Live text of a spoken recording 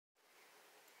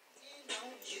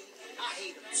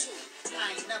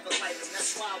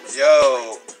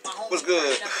Yo, what's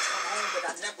good?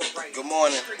 Good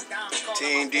morning,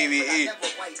 Team DVE.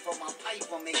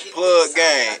 Plug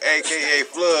Gang, aka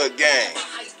Flood Gang.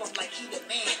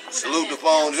 Salute to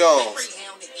Phone Jones.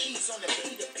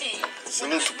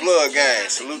 Salute to Plug Gang.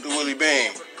 Salute to Willie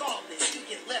Bean.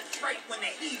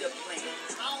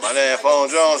 My name Phone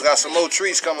Jones. Got some more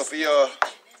treats coming for y'all.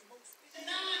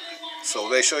 So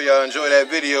make sure y'all enjoy that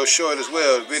video short as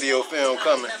well. Video film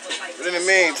coming. But in the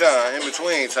meantime, in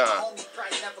between time,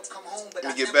 let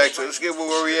me get back to it. Let's get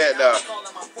where we at now.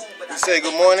 We say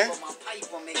good morning.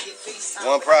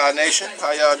 One Proud Nation.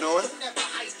 How y'all doing?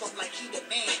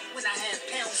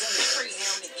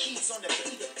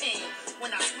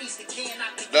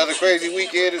 Another crazy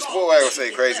weekend in sport. I don't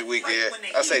say crazy weekend.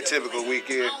 I say typical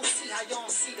weekend.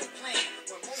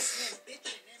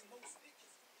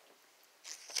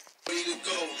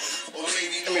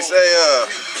 Let me say,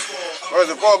 first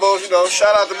and foremost, you know,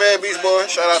 shout out to Bad Beast Boy.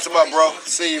 Shout out to my bro.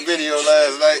 See your video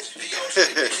last night.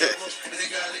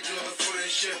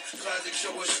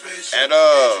 And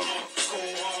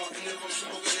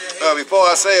before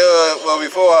I say,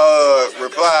 before I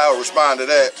reply or respond to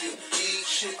that,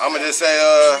 I'ma just say,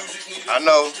 I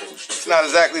know it's not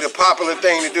exactly the popular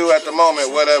thing to do at the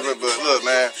moment, whatever. But look,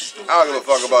 man, I don't give a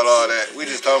fuck about all that. We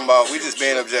just talking about, we just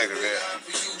being objective here.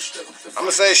 I'm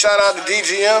gonna say shout out to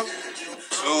DGM,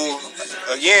 who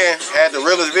again had the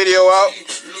realest video out.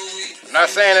 I'm not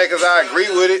saying that because I agree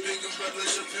with it.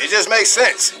 It just makes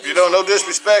sense. You know, no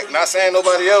disrespect. Not saying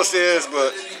nobody else is,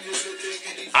 but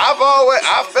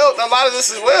I felt a lot of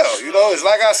this as well. You know, it's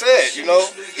like I said. You know,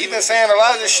 he been saying a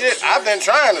lot of this shit I've been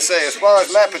trying to say as far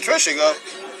as Matt Patricia go.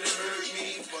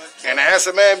 And to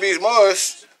answer Man Beast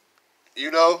Morris,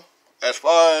 you know, as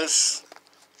far as,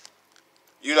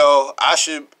 you know, I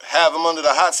should have him under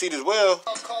the hot seat as well.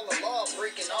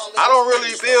 I don't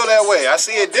really feel that way. I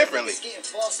see it differently.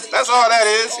 That's all that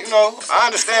is, you know. I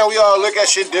understand we all look at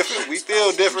shit different. We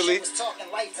feel differently.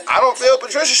 I don't feel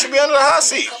Patricia should be under the hot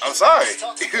seat. I'm sorry,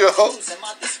 you know.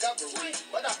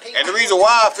 And the reason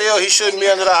why I feel he shouldn't be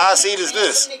under the hot seat is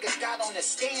this.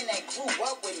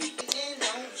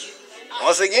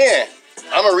 Once again,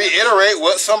 I'm going to reiterate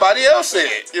what somebody else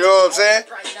said. You know what I'm saying?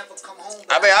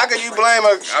 I mean, how could you blame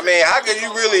how could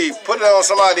you really put it on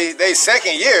somebody they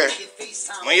second year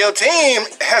when your team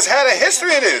has had a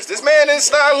history of this? This man didn't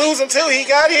start losing until he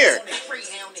got here.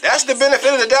 That's the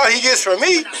benefit of the doubt he gets from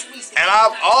me. And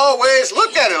I've always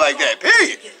looked at it like that,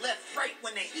 period.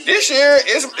 This year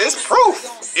is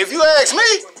proof. If you ask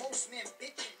me,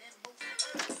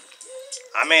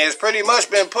 I mean, it's pretty much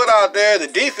been put out there. The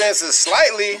defense is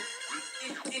slightly,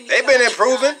 they've been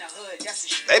improving.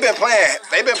 They've been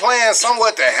playing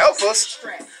somewhat to help us.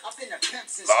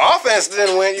 The offense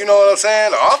didn't win, you know what I'm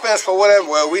saying? The offense for whatever,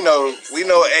 well, we know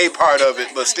a part of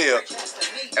it, but still.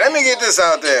 And let me get this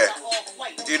out there.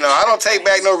 You know, I don't take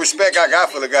back no respect I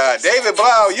got for the guy. David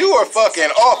Blau, you were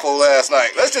fucking awful last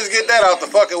night. Let's just get that out the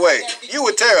fucking way. You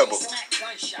were terrible.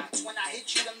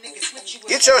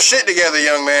 Get your shit together,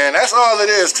 young man. That's all it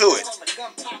is to it.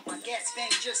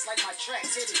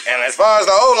 And as far as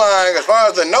the O-line, as far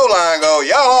as the no-line go,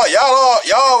 y'all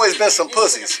always been some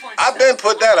pussies. I've been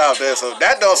put that out there, so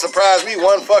that don't surprise me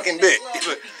one fucking bit.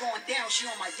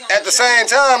 At the same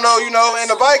time, though, you know, in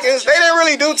the Vikings, they didn't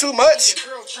really do too much.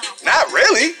 Not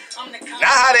really. Not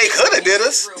how they could have did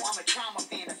us.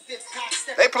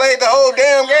 They played the whole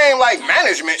damn game like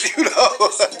management, you know.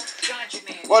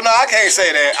 Well, no, I can't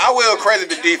say that. I will credit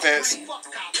the defense.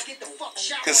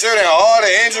 Considering all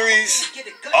the injuries,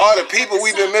 all the people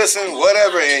we've been missing,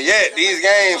 whatever, and yet these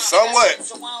games somewhat,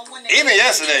 even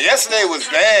yesterday was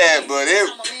bad, but it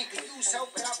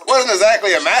wasn't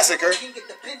exactly a massacre.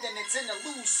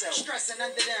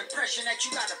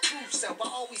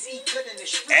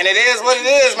 And it is what it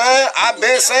is, man. I've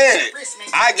been saying it.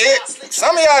 I get,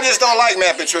 some of y'all just don't like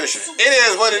Matt Patricia. It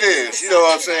is what it is, you know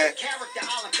what I'm saying?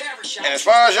 And as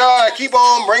far as y'all keep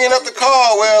on bringing up the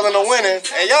Caldwell and the winning,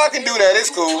 and y'all can do that, it's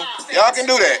cool. Y'all can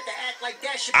do that.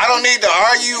 I don't need to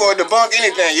argue or debunk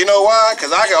anything. You know why?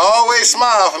 Because I can always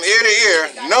smile from ear to ear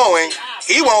knowing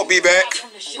he won't be back,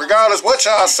 regardless what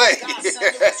y'all say.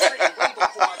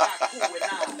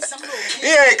 He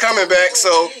ain't coming back,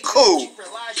 so cool.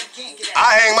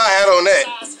 I hang my hat on that.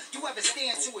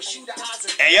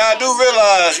 And y'all do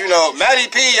realize, you know, Matty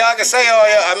P, y'all can say, oh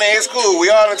yeah, I mean, it's cool. We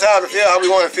all entitled to feel how we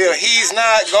want to feel. He's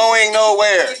not going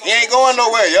nowhere. He ain't going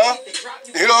nowhere, y'all.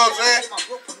 You know what I'm saying?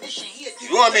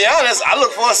 You want to be honest, I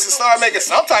look for us to start making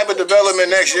some type of development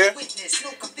next year.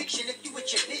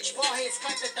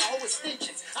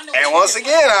 And once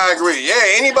again, I agree. Yeah,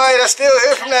 anybody that's still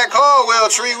here from that Caldwell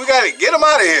tree, we got to get them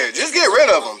out of here. Just get rid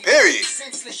of them, period.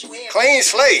 Clean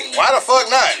slate. Why the fuck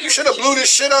not? You should have blew this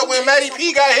shit up when Matty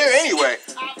P got here anyway.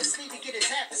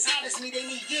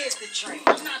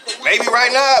 Maybe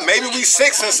right now, maybe we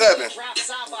 6-7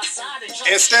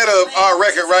 instead of our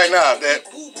record right now that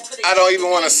I don't even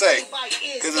want to say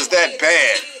because it's that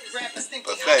bad.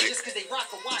 Pathetic.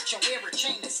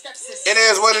 It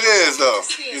is what it is, though.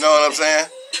 You know what I'm saying?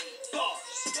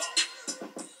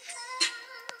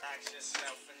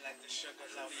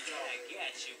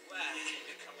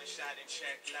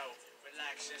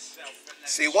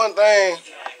 See, one thing,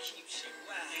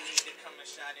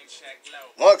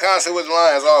 one concept with the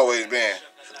Lions always been,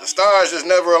 the stars just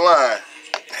never align.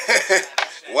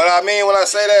 What I mean when I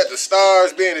say that, the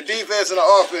stars being the defense and the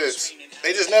offense,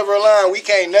 they just never align. We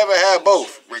can't never have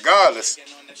both, regardless.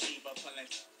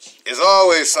 It's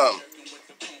always something.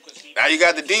 Now you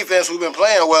got the defense who've been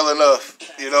playing well enough.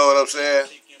 You know what I'm saying?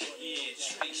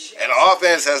 And the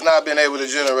offense has not been able to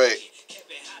generate.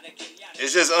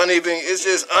 It's just uneven. It's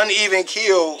just uneven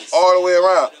keel all the way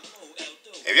around.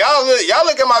 If y'all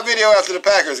look at my video after the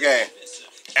Packers game,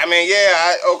 I mean,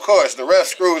 yeah, of course the ref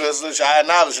screwed us, which I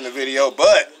acknowledged in the video,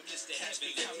 but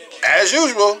as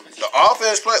usual, the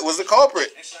offense play was the culprit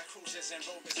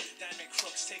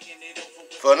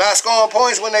for not scoring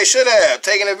points when they should have,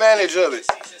 taking advantage of it.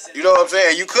 You know what I'm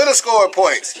saying? You could have scored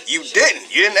points. You didn't.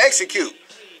 You didn't execute.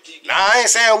 Now, I ain't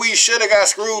saying we should have got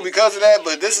screwed because of that,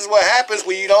 but this is what happens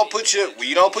when you don't put your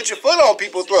foot on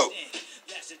people's throat.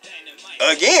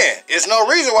 Again, it's no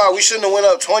reason why we shouldn't have went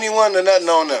up 21-0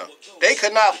 on them. They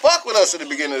could not fuck with us at the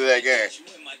beginning of that game.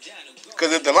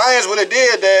 Because if the Lions would have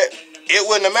did that, it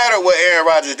wouldn't have mattered what Aaron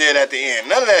Rodgers did at the end.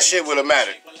 None of that shit would have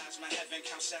mattered.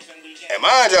 And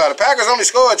mind y'all, the Packers only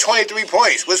scored 23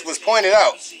 points, which was pointed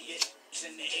out.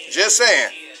 Just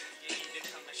saying.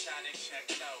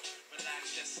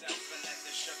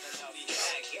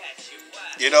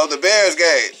 You know, the Bears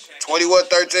game,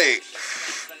 21-13.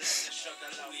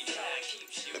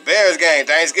 The Bears game,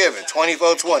 Thanksgiving,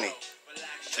 24-20.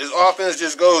 This offense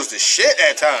just goes to shit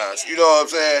at times. You know what I'm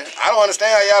saying? I don't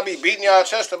understand how y'all be beating y'all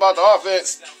chest about the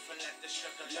offense.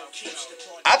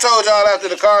 I told y'all after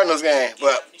the Cardinals game,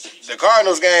 but the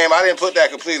Cardinals game, I didn't put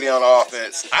that completely on the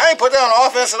offense. I ain't put that on the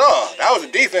offense at all. That was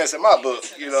the defense in my book,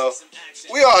 you know.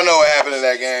 We all know what happened in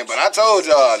that game, but I told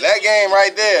y'all, that game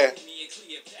right there,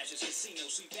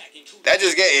 that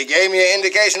just gave me an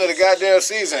indication of the goddamn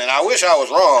season, and I wish I was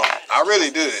wrong. I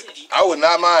really did. I would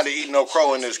not mind to eat no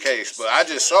crow in this case, but I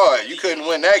just saw it. You couldn't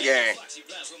win that game.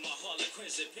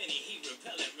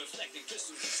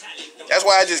 That's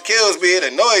why it just kills me. It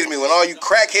annoys me when all you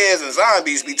crackheads and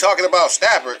zombies be talking about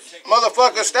Stafford.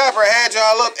 Motherfucker, Stafford had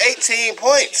y'all up 18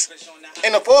 points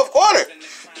in the fourth quarter,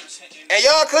 and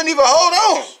y'all couldn't even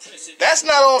hold on. That's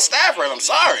not on Stafford. I'm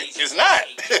sorry. It's not.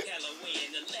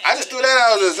 I just threw that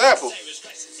out as an example.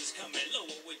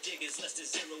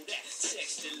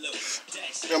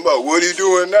 About what he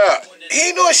doing now? He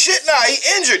ain't doing shit now. He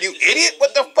injured, you idiot.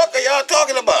 What the fuck are y'all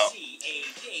talking about?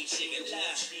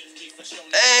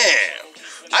 Damn.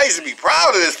 I used to be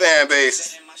proud of this fan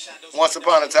base once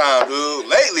upon a time, dude.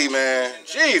 Lately, man,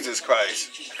 Jesus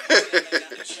Christ.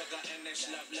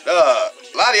 A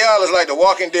lot of y'all is like The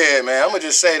Walking Dead, man. I'm going to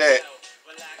just say that.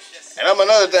 And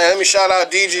another thing, let me shout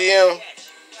out DGM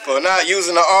for not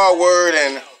using the R word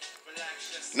and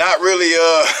not really,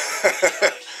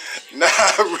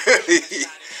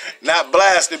 not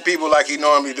blasting people like he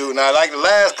normally do. Now, like the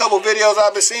last couple videos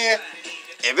I've been seeing,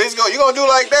 if you're gonna do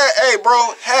like that, hey,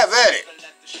 bro, have at it.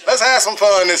 Let's have some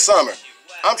fun this summer.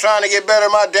 I'm trying to get better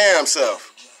my damn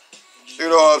self. You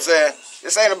know what I'm saying?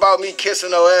 This ain't about me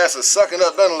kissing no ass or sucking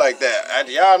up, nothing like that.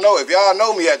 Y'all know, if y'all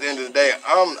know me at the end of the day,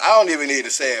 I don't even need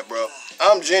to say it, bro.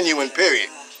 I'm genuine, period.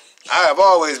 I have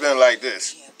always been like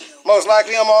this. Most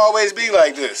likely, I'm always be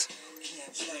like this.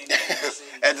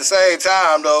 At the same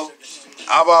time, though,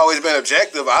 I've always been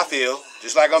objective, I feel.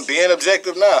 Just like I'm being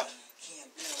objective now.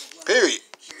 Period.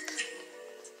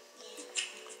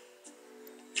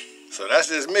 So that's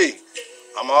just me.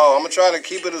 I'm gonna try to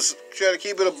keep it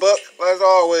a buck, as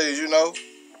always, you know.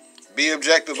 Be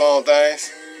objective on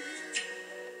things.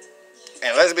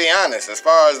 And let's be honest, as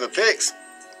far as the picks,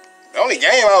 the only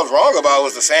game I was wrong about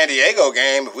was the San Diego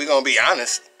game, if we're gonna be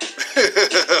honest.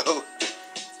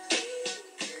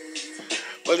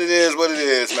 But it is what it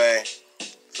is, man.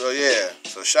 So yeah.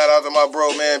 So shout out to my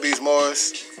bro, man, Beast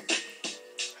Morris.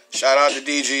 Shout out to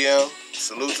DGM.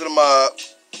 Salute to the mob.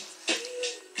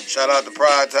 Shout out to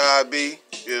Pride Tide B.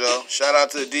 You know. Shout out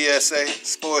to the DSA,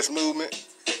 Sports Movement,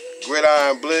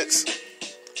 Gridiron Blitz,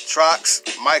 Trox,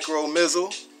 Micro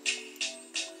Mizzle.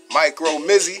 Micro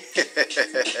Mizzy.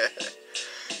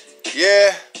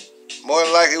 Yeah, more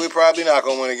than likely we probably not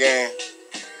going to win a game.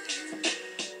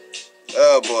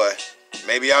 Oh boy.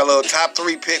 Maybe our little top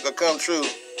 3 pick will come true.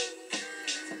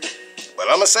 But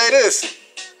I'm going to say this.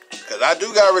 Because I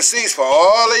do got receipts for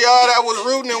all of y'all that was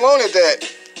rooting and wanted that.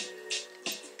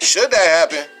 Should that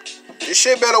happen, this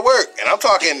shit better work. And I'm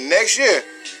talking next year.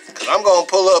 Because I'm going to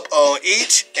pull up on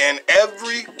each and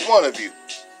every one of you.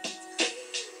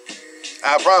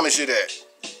 I promise you that.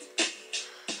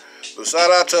 But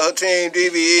shout out to her team,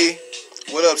 DVE.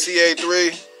 What up,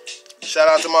 CA3? Shout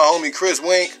out to my homie, Chris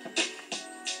Wink.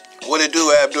 What it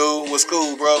do, Abdul? What's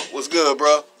cool, bro? What's good,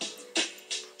 bro?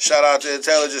 Shout out to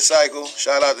Intelligent Cycle.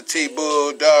 Shout out to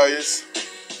T-Bull, Darius,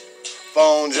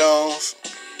 Phone Jones,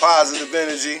 Positive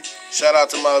Energy. Shout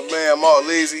out to my man, Mark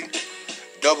Leasy,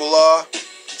 Double R,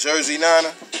 Jersey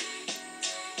Niner,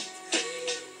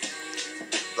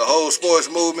 the whole sports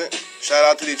movement. Shout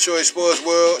out to Detroit Sports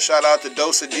World. Shout out to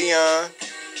Dosa Dion.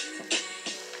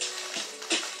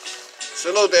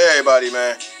 Salute to everybody,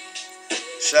 man.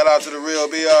 Shout out to the real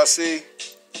BRC.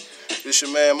 This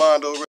your man Mondoeray.